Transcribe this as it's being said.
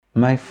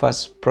My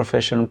first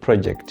professional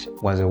project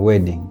was a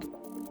wedding.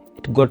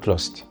 It got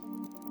lost.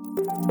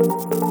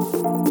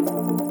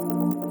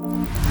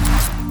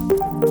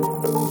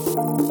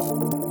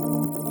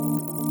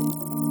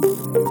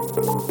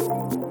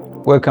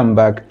 Welcome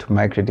back to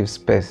my creative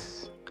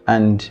space.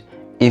 And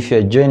if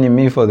you're joining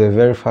me for the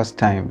very first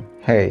time,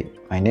 hey,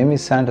 my name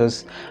is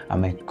Santos.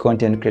 I'm a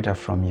content creator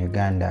from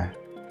Uganda,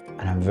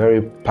 and I'm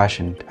very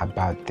passionate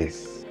about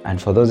this. And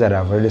for those that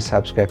have already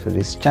subscribed to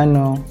this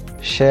channel,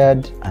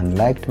 shared and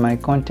liked my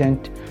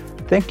content,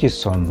 thank you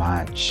so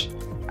much.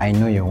 I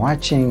know you're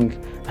watching,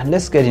 and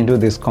let's get into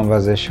this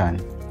conversation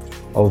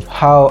of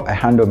how I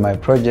handle my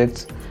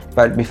projects.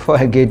 But before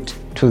I get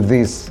to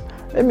this,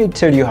 let me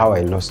tell you how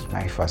I lost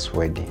my first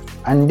wedding.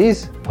 And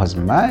this was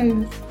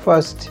my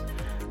first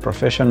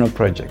professional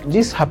project.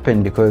 This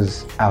happened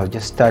because I was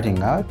just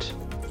starting out.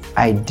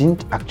 I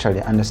didn't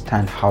actually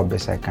understand how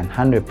best I can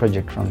handle a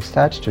project from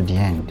start to the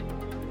end.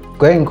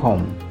 Going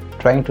home,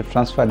 trying to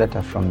transfer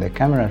data from the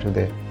camera to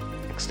the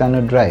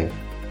external drive,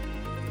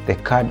 the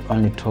card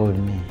only told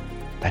me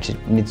that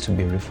it needs to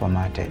be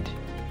reformatted.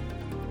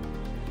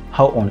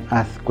 How on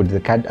earth could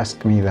the card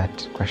ask me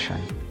that question?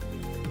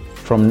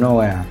 From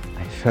nowhere,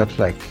 I felt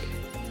like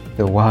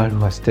the world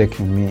was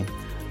taking me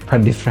to a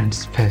different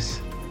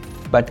space.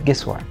 But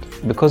guess what?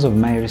 Because of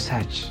my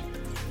research,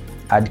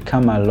 I'd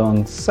come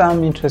along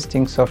some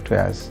interesting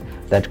softwares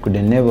that could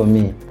enable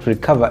me to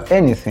recover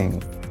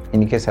anything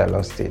in case I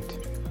lost it.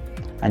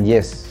 And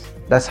yes,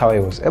 that's how I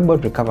was able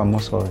to recover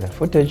most of the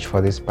footage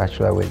for this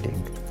particular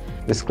wedding.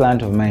 This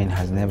client of mine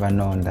has never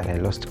known that I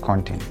lost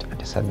content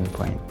at a certain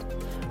point.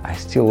 I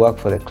still work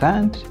for the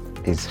client,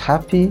 he's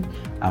happy,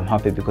 I'm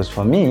happy, because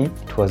for me,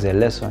 it was a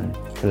lesson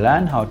to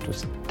learn how to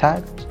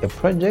start a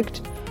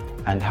project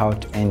and how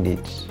to end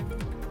it.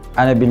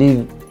 And I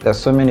believe there's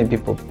so many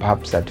people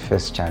perhaps that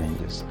face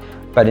challenges.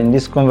 But in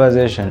this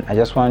conversation, I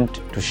just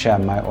want to share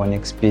my own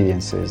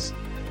experiences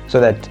so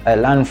that I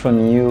learn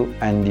from you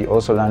and you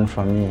also learn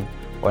from me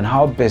on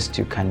how best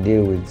you can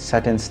deal with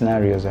certain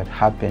scenarios that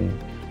happen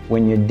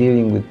when you're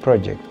dealing with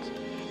projects.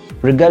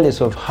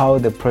 Regardless of how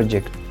the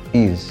project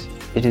is,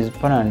 it is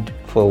important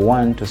for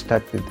one to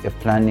start with a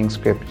planning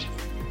script.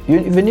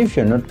 Even if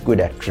you're not good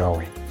at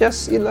drawing,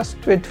 just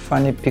illustrate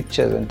funny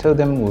pictures and tell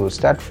them we'll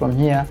start from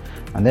here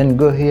and then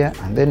go here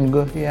and then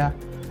go here.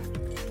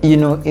 You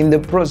know, in the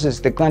process,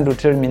 the client will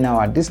tell me, now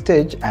at this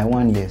stage, I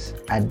want this.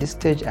 At this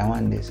stage, I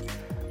want this.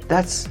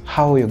 That's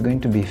how you're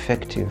going to be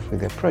effective with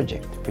the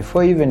project.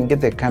 Before you even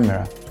get the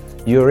camera,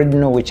 you already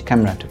know which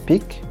camera to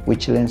pick,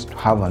 which lens to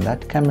have on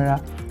that camera,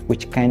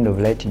 which kind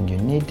of lighting you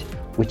need,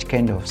 which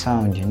kind of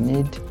sound you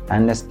need.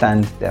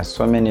 Understand there are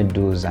so many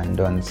do's and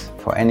don'ts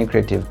for any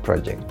creative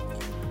project.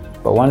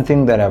 But one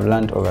thing that I've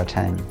learned over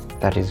time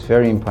that is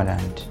very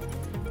important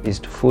is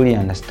to fully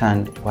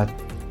understand what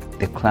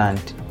the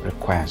client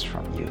requires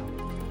from you.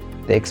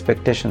 The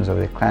expectations of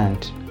the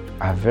client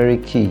are very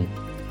key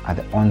at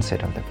the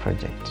onset of the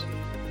project.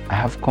 I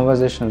have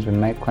conversations with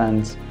my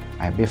clients,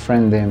 I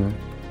befriend them,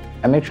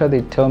 I make sure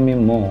they tell me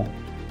more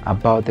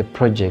about the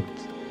project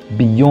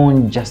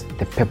beyond just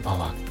the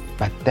paperwork,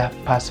 but their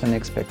personal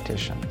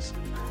expectations.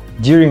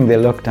 During the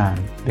lockdown,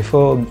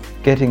 before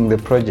getting the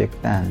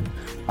project done,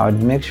 I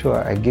would make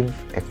sure I give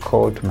a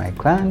call to my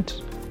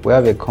client, we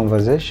have a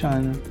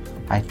conversation,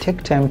 I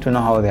take time to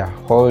know how they're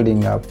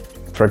holding up,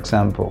 for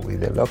example, with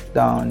the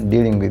lockdown,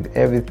 dealing with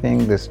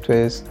everything, the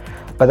stress.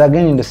 But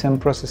again, in the same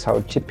process, I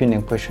would chip in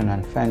a question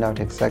and find out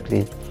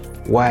exactly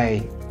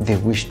why they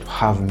wish to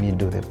have me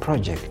do the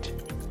project.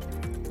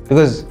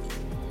 Because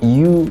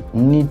you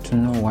need to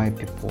know why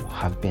people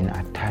have been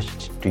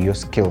attached to your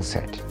skill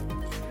set.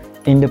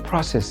 In the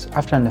process,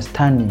 after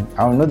understanding,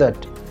 I'll know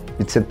that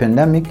it's a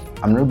pandemic,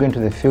 I'm not going to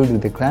the field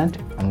with the client,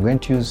 I'm going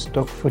to use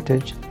stock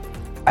footage.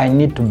 I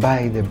need to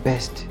buy the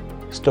best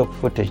stock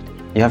footage.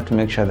 You have to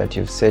make sure that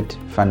you've set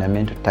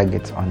fundamental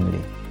targets only.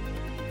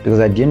 Because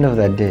at the end of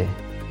the day,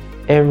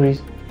 every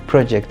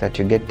project that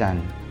you get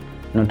done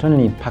not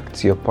only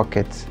impacts your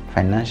pockets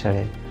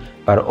financially,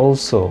 but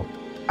also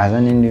as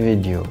an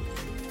individual,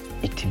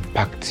 it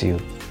impacts you.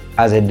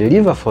 As I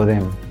deliver for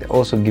them, they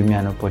also give me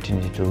an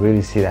opportunity to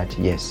really see that,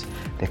 yes,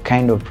 the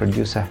kind of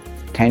producer,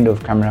 kind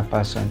of camera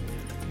person,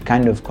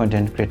 kind of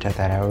content creator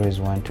that I always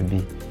want to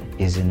be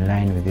is in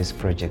line with these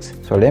projects.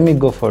 So let me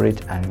go for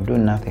it and do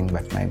nothing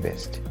but my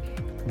best.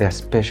 There are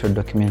special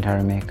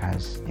documentary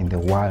makers in the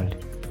world.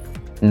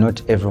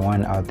 Not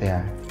everyone out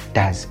there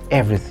does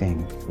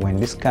everything. When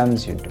this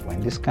comes, you do. When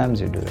this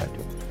comes, you do that.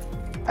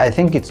 I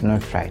think it's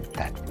not right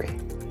that way.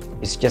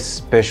 It's just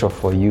special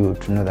for you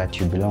to know that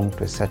you belong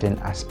to a certain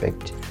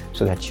aspect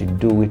so that you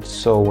do it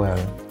so well.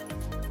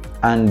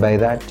 And by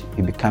that,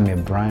 you become a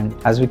brand.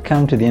 As we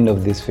come to the end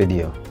of this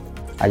video,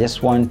 I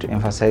just want to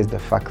emphasize the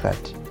fact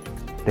that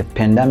the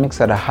pandemics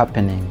that are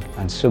happening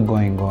and still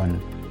going on,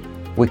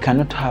 we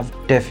cannot have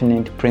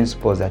definite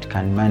principles that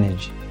can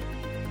manage,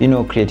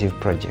 creative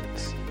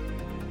projects.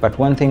 But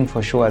one thing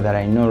for sure that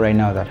I know right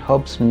now that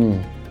helps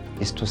me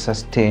is to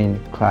sustain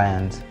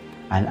clients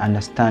and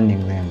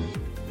understanding them.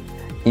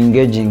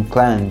 Engaging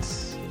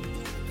clients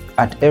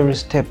at every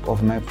step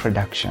of my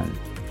production.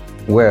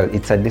 Well,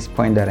 it's at this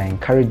point that I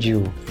encourage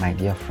you, my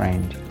dear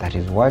friend that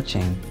is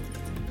watching,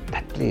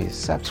 that please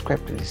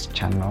subscribe to this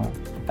channel.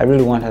 I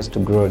really want us to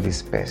grow this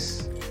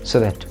space so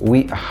that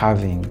we are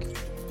having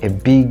a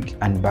big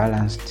and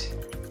balanced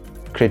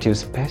creative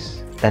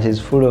space that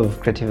is full of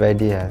creative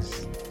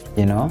ideas,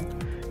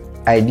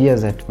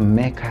 ideas that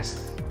make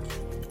us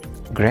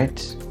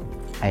great,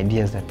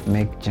 ideas that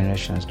make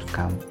generations to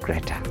come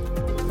greater.